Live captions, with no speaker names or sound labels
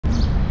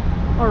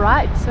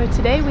Alright, so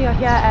today we are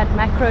here at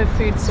Makro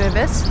Food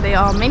Service. There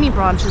are many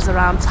branches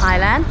around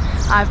Thailand.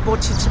 I've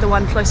brought you to the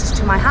one closest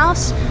to my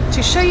house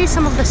to show you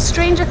some of the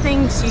stranger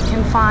things you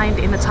can find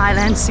in the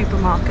Thailand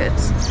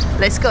supermarkets.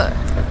 Let's go!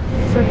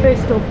 So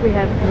first off we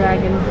have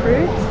dragon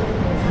fruit,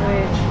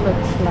 which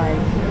looks like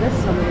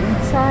this on the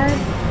inside.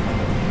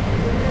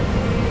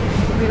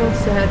 We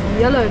also have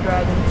yellow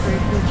dragon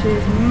fruit, which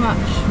is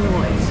much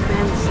more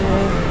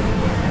expensive,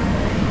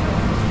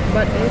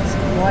 but it's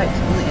white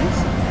on the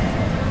inside.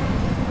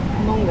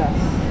 Longer.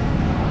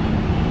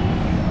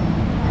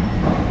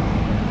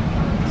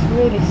 It's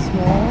really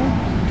small.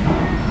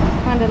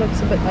 Kind of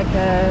looks a bit like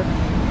a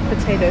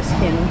potato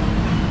skin,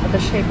 with the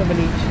shape of a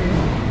lychee.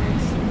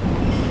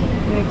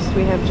 Next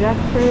we have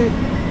jackfruit.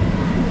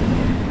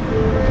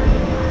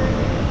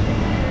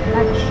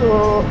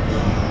 Actual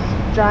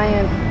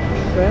giant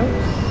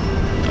shrimps.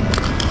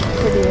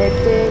 Pretty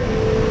hectic.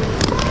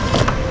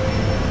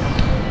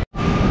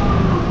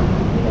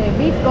 Okay,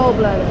 beef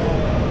gallbladder.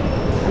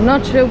 I'm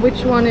not sure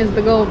which one is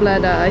the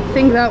gallbladder. I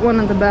think that one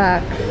at the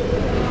back,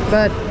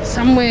 but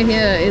somewhere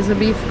here is a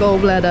beef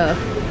gallbladder.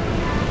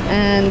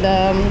 And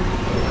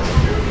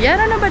yeah, I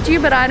don't know about you,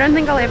 but I don't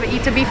think I'll ever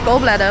eat a beef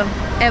gallbladder,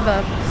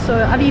 ever.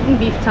 So I've eaten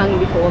beef tongue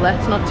before,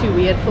 that's not too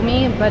weird for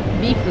me, but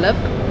beef lip,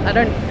 I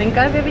don't think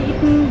I've ever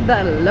eaten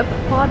the lip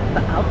part,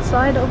 the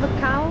outside of a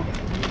cow.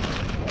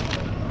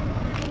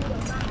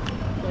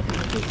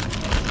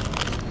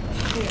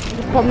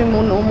 It's probably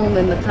more normal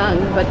than the tongue,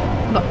 but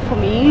not for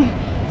me.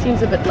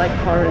 Seems a bit like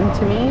foreign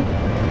to me.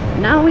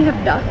 Now we have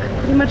duck,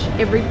 pretty much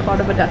every part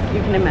of a duck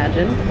you can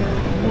imagine.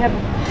 We have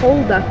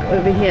whole duck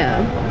over here,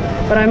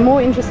 but I'm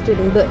more interested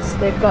in this.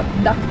 They've got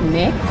duck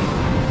neck,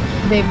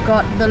 they've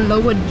got the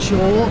lower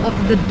jaw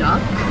of the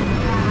duck.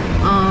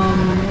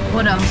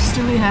 What else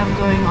do we have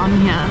going on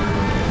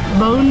here?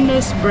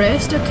 Boneless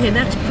breast, okay,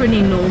 that's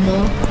pretty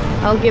normal.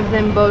 I'll give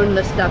them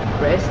boneless duck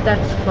breast,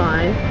 that's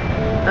fine.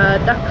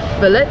 Duck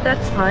fillet,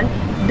 that's fine.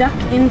 Duck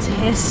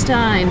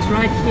intestines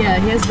right here.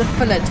 Here's the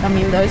fillet. I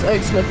mean, those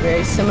oats look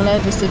very similar,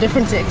 just a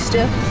different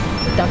texture.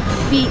 Duck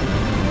feet.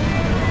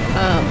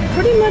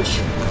 Pretty much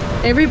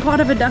every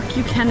part of a duck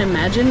you can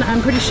imagine.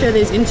 I'm pretty sure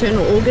there's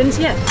internal organs.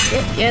 Yeah,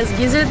 here's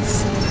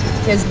gizzards,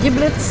 here's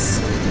giblets,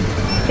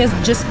 here's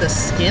just the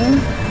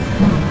skin,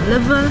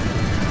 liver.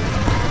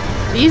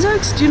 These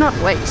oats do not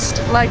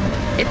waste. Like,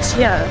 it's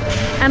here.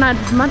 And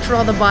I'd much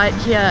rather buy it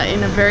here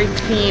in a very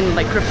clean,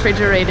 like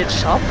refrigerated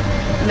shop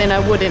than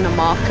I would in a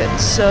market.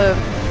 So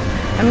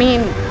I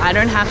mean, I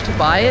don't have to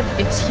buy it,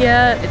 it's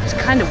here. It's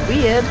kind of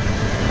weird,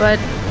 but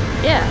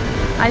yeah,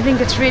 I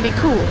think it's really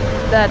cool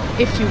that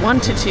if you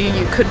wanted to,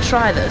 you could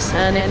try this,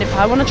 and if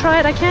I want to try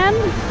it, I can.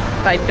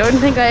 I don't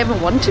think I ever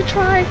want to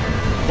try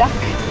duck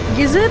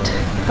gizzard,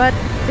 but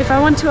if I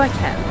want to, I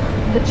can.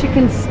 The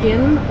chicken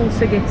skin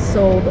also gets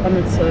sold on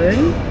its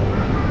own.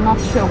 Not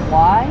sure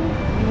why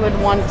you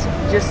would want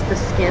just the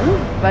skin,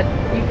 but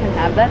you can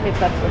have that if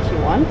that's what you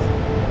want.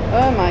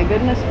 Oh my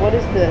goodness, what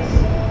is this?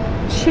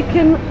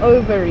 Chicken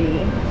ovary.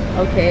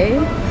 Okay.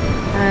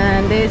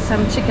 And there's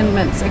some chicken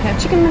mince. Okay,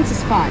 chicken mince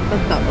is fine, but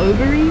the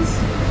ovaries?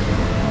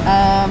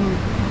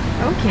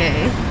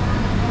 Okay.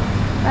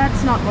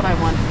 That's not what I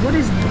want. What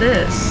is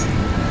this?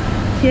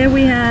 Here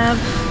we have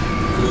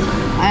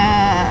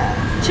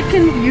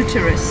chicken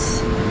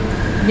uterus.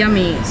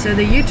 Yummy. So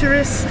the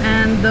uterus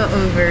and the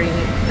ovary.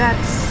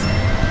 That's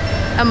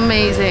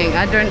amazing.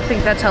 I don't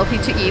think that's healthy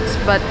to eat,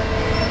 but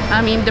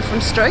I mean,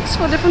 different strokes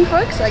for different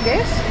folks, I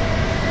guess.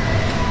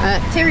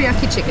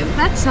 Teriyaki chicken,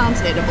 that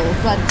sounds edible,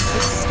 but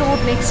it's stored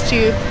next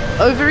to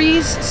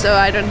ovaries, so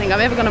I don't think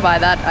I'm ever going to buy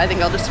that. I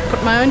think I'll just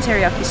put my own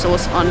teriyaki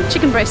sauce on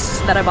chicken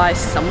breasts that I buy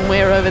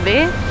somewhere over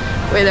there,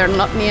 where they're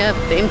not near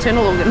the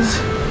internal organs.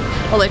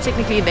 Although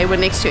technically they were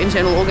next to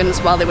internal organs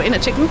while they were in a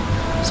chicken,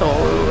 so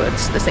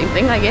it's the same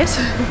thing, I guess.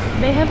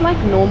 They have like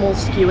normal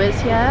skewers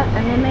here,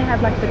 and then they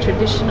have like the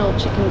traditional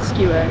chicken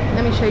skewer.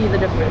 Let me show you the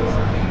difference.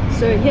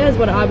 So here's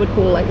what I would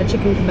call like a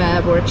chicken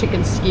kebab or a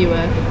chicken skewer,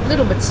 a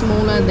little bit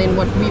smaller than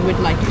what we would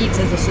like eat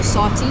as a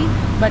sasati,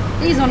 but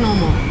these are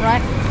normal,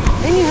 right?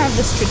 Then you have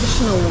this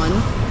traditional one,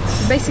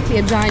 basically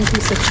a giant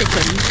piece of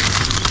chicken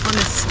on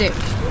a stick,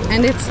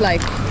 and it's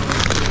like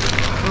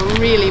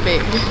really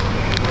big,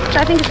 which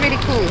I think is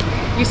really cool.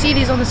 You see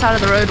these on the side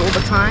of the road all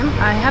the time.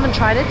 I haven't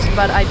tried it,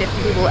 but I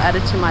definitely will add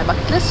it to my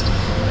bucket list.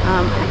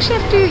 I actually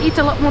have to eat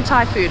a lot more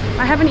Thai food.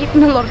 I haven't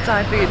eaten a lot of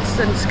Thai food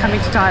since coming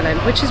to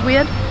Thailand, which is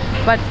weird,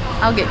 but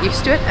I'll get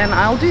used to it and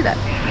I'll do that.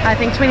 I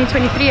think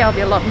 2023 I'll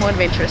be a lot more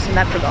adventurous in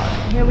that regard.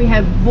 Here we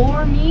have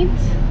boar meat.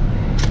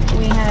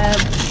 We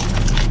have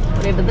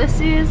whatever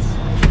this is.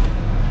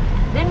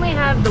 Then we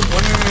have the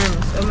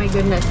worms. Oh my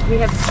goodness. We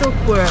have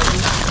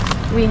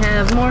silkworms. We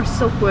have more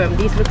silkworm.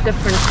 These look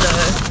different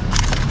though.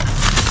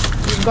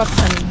 We've got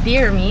some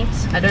deer meat.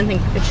 I don't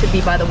think it should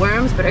be by the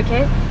worms, but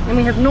okay. And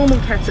we have normal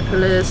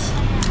caterpillars.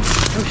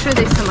 I'm sure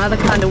there's some other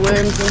kind of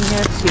worms in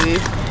here too.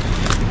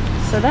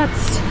 So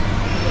that's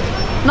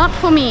not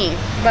for me,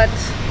 but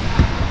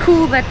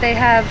cool that they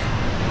have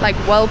like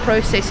well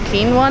processed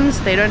clean ones.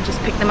 They don't just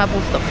pick them up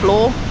off the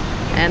floor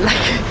and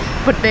like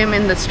put them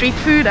in the street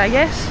food, I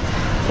guess.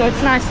 So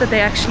it's nice that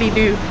they actually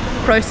do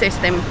process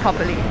them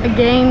properly.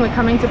 Again, we're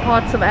coming to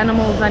parts of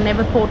animals I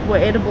never thought were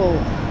edible.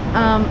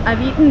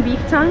 I've eaten beef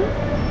tongue.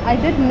 I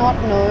did not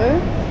know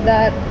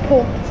that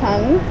pork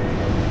tongue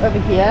over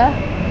here,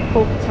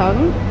 pork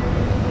tongue.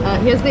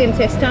 Here's the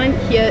intestine,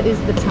 here is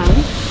the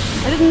tongue.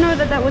 I didn't know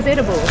that that was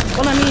edible.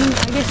 Well, I mean,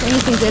 I guess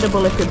anything's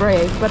edible if you're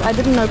brave, but I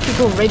didn't know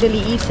people readily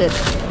eat it.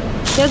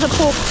 Here's a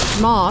pork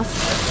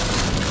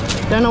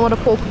mask. Don't know what a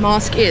pork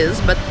mask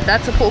is, but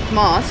that's a pork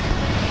mask.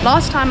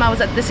 Last time I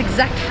was at this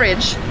exact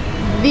fridge,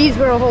 these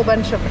were a whole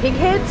bunch of pig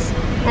heads,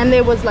 and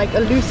there was like a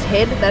loose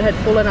head that had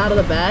fallen out of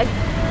the bag.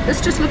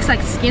 This just looks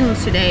like skin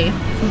today,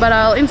 but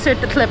I'll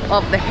insert the clip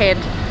of the head.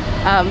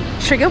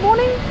 Trigger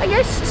warning, I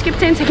guess. Skip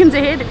 10 seconds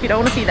ahead if you don't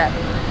want to see that.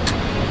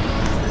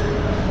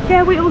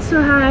 Here we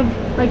also have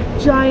like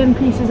giant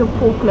pieces of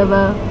pork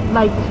liver,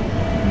 like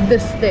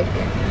this thick.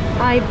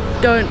 I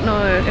don't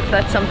know if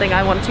that's something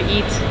I want to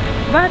eat,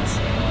 but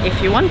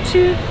if you want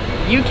to,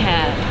 you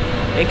can,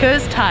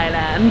 because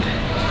Thailand,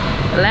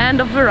 land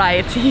of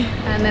variety.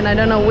 And then I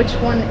don't know which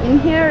one in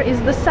here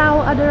is the sow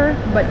udder,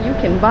 but you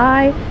can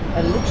buy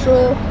a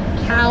literal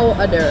cow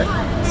udder.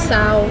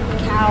 Sow,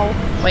 cow.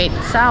 Wait,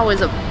 sow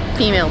is a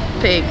female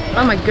pig.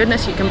 Oh my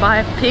goodness, you can buy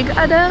a pig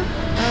udder?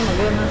 Oh my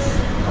goodness.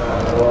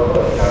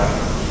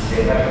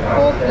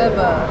 Pork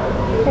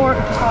liver, pork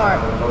heart,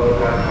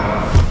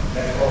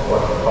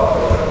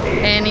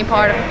 any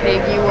part of the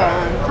pig you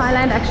want.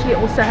 Thailand actually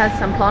also has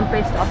some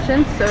plant-based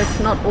options, so it's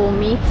not all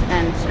meat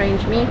and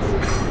strange meats.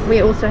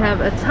 We also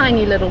have a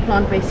tiny little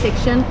plant-based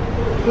section.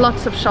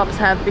 Lots of shops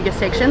have bigger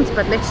sections,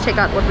 but let's check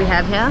out what we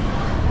have here.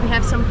 We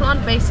have some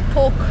plant-based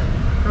pork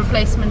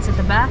replacements at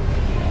the back,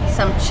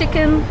 some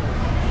chicken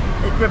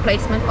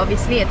replacement,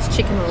 obviously it's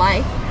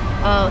chicken-like,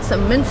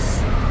 some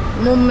mince,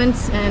 more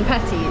mince and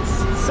patties.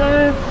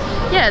 So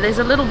yeah, there's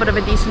a little bit of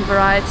a decent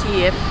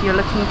variety if you're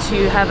looking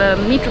to have a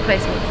meat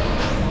replacement.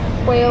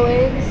 Quail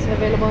eggs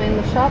available in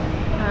the shop,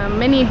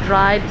 many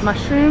dried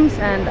mushrooms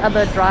and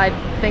other dried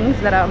things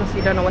that I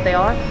honestly don't know what they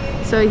are.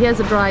 So here's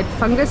a dried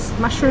fungus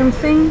mushroom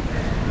thing.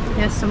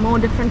 Here's some more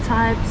different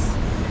types.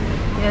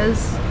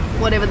 Here's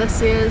whatever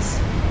this is,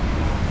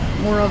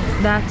 more of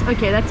that.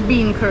 Okay, that's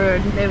bean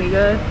curd, there we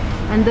go.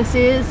 And this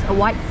is a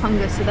white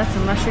fungus, so that's a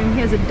mushroom.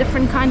 Here's a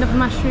different kind of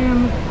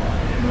mushroom.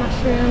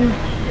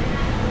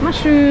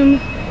 Mushroom.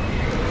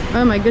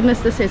 Oh my goodness,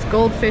 this says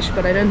goldfish,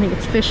 but I don't think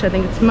it's fish, I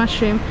think it's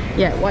mushroom.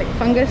 Yeah, white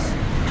fungus.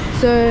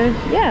 So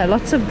yeah,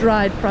 lots of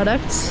dried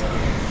products.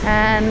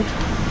 And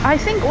I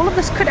think all of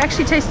this could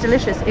actually taste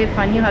delicious if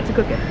I knew how to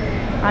cook it.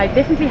 I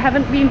definitely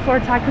haven't been for a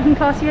Thai cooking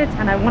class yet,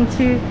 and I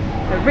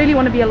really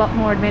want to be a lot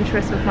more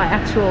adventurous with my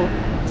actual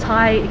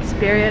Thai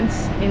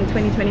experience in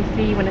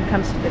 2023 when it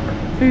comes to the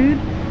food.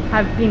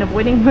 I've been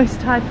avoiding most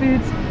Thai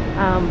foods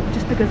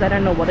just because I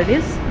don't know what it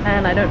is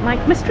and I don't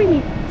like mystery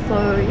meat.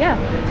 So yeah,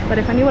 but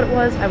if I knew what it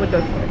was, I would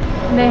go for it.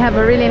 And they have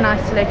a really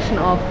nice selection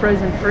of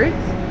frozen fruits,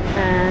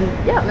 and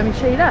yeah, let me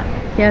show you that.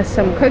 Here's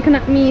some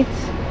coconut meat,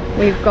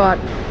 we've got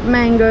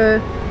mango,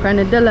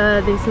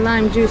 granadilla, there's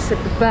lime juice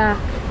at the back,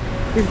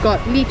 we've got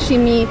lychee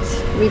meat,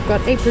 we've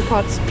got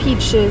apricots,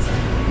 peaches,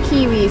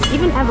 kiwis,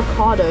 even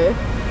avocado.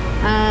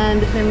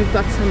 And then we've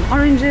got some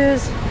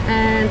oranges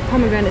and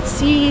pomegranate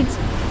seeds,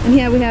 and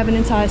here we have an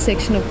entire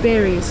section of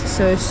berries,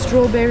 so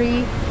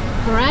strawberry,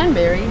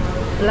 cranberry,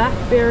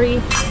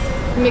 blackberry,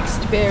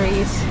 mixed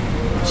berries,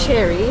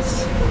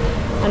 cherries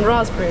and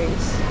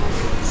raspberries.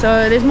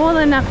 So there's more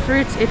than enough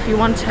fruits if you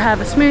want to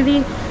have a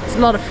smoothie. There's a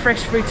lot of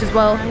fresh fruits as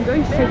well. I'm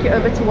going to take you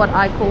over to what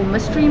I call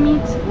mystery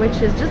meat,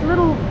 which is just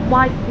little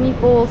white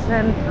meatballs,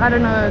 and I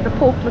don't know, the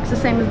pork looks the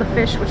same as the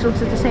fish, which looks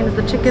the same as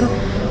the chicken.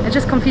 It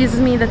just confuses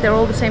me that they're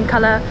all the same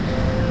color.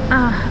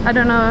 I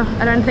don't know,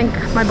 I don't think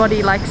my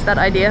body likes that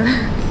idea.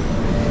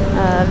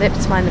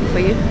 Let's find them for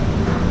you.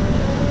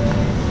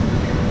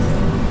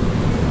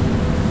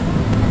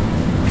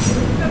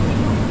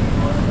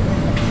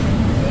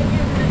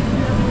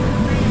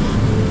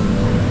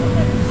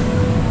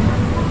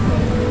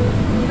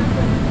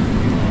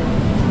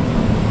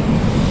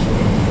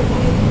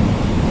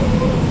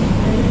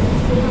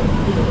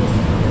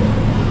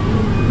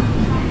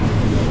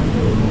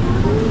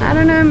 I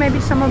don't know, maybe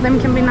some of them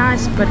can be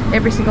nice, but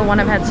every single one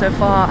I've had so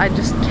far, I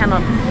just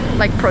cannot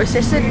like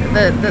process it.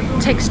 The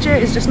texture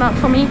is just not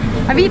for me.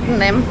 I've eaten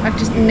them, I've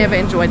just never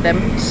enjoyed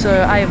them, so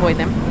I avoid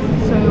them.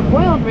 So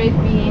boiled red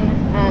bean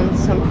and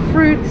some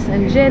fruits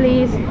and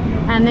jellies,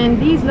 and then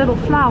these little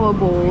flour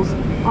balls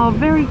are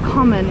very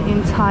common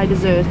in Thai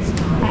desserts.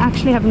 I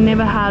actually have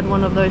never had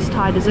one of those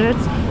Thai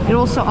desserts. It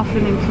also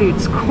often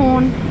includes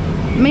corn.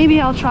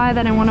 Maybe I'll try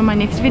that in one of my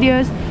next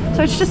videos.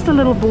 So it's just a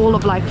little ball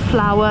of like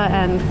flour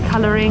and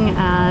coloring,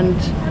 and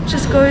it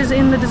just goes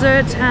in the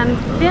dessert, and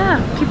yeah,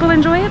 people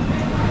enjoy it.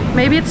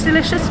 Maybe it's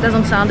delicious, it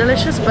doesn't sound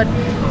delicious, but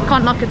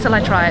can't knock it till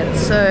I try it.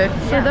 So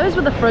yeah, those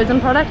were the frozen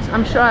products.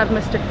 I'm sure I've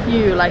missed a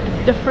few like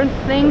different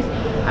things.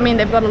 I mean,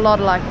 they've got a lot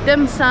of like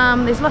dim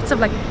sum, there's lots of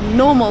like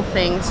normal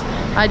things.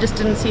 I just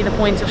didn't see the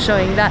point of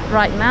showing that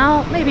right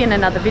now, maybe in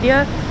another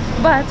video.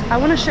 But I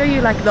want to show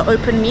you like the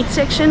open meat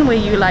section where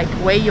you like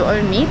weigh your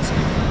own meat.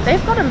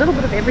 They've got a little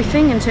bit of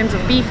everything in terms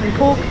of beef and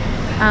pork,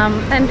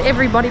 and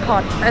every body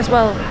part as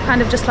well,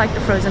 kind of just like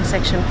the frozen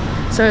section.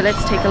 So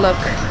let's take a look.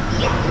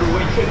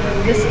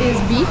 This is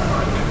beef.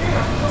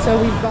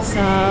 So we've got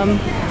some,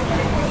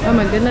 oh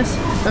my goodness,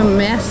 a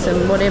mess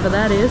and whatever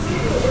that is.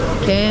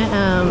 Okay,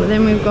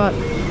 then we've got, I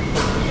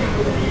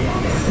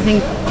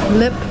think,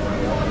 lip.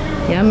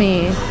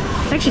 Yummy.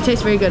 It actually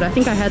tastes very good. I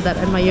think I had that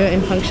at my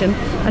year-end function.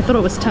 I thought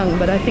it was tongue,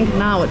 but I think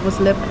now it was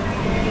lip.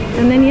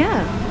 And then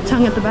yeah,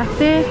 tongue at the back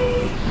there.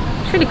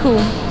 Pretty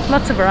cool.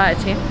 Lots of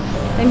variety.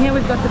 Then here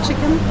we've got the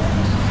chicken.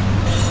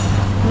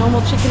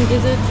 Normal chicken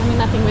gizzards. I mean,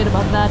 nothing weird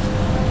about that.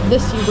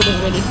 This you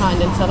wouldn't really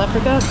find in South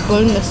Africa.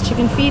 Boneless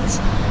chicken feet.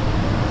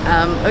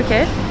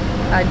 Okay.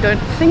 I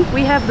don't think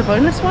we have the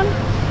boneless one.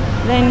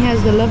 Then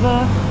here's the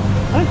liver.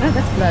 Oh no,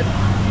 that's blood.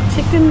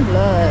 Chicken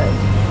blood.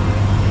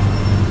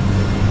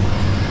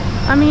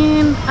 I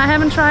mean, I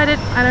haven't tried it.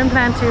 I don't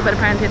plan to, but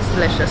apparently it's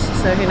delicious.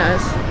 So who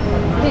knows?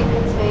 Pig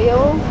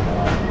tail.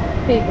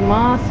 Pig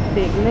mask.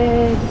 Pig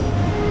leg.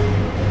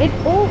 It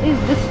all is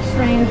this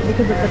strange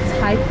because of the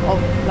type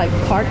of like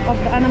part of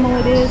the animal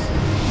it is,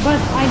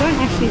 but I don't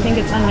actually think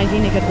it's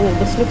unhygienic at all.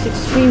 This looks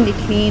extremely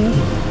clean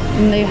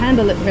and they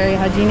handle it very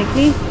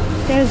hygienically.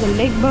 There's a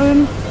leg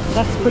bone.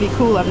 That's pretty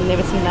cool. I've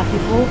never seen that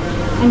before.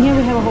 And here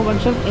we have a whole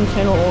bunch of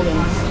internal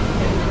organs.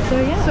 So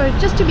yeah. So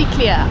just to be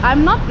clear,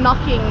 I'm not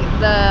knocking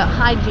the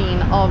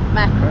hygiene of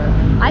Makro.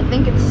 I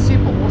think it's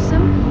super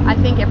awesome. I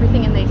think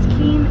everything in there is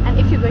clean, and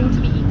if you're going to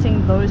be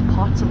eating those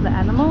parts of the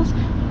animals,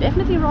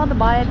 definitely rather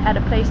buy it at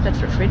a place that's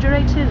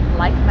refrigerated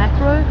like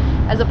Makro,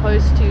 as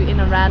opposed to in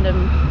a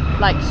random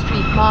like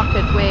street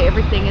market where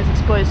everything is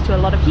exposed to a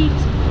lot of heat,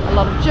 a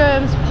lot of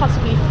germs,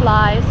 possibly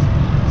flies.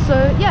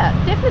 So yeah,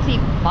 definitely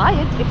buy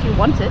it if you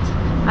want it.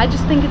 I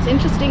just think it's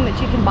interesting that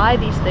you can buy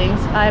these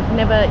things. I've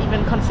never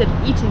even considered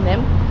eating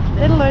them,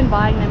 let alone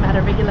buying them at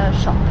a regular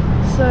shop.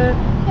 So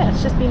yeah,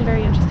 it's just been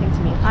very interesting to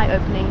me,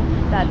 eye-opening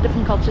that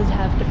different cultures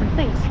have different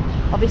things.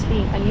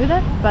 Obviously I knew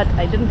that, but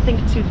I didn't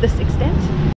think to this extent.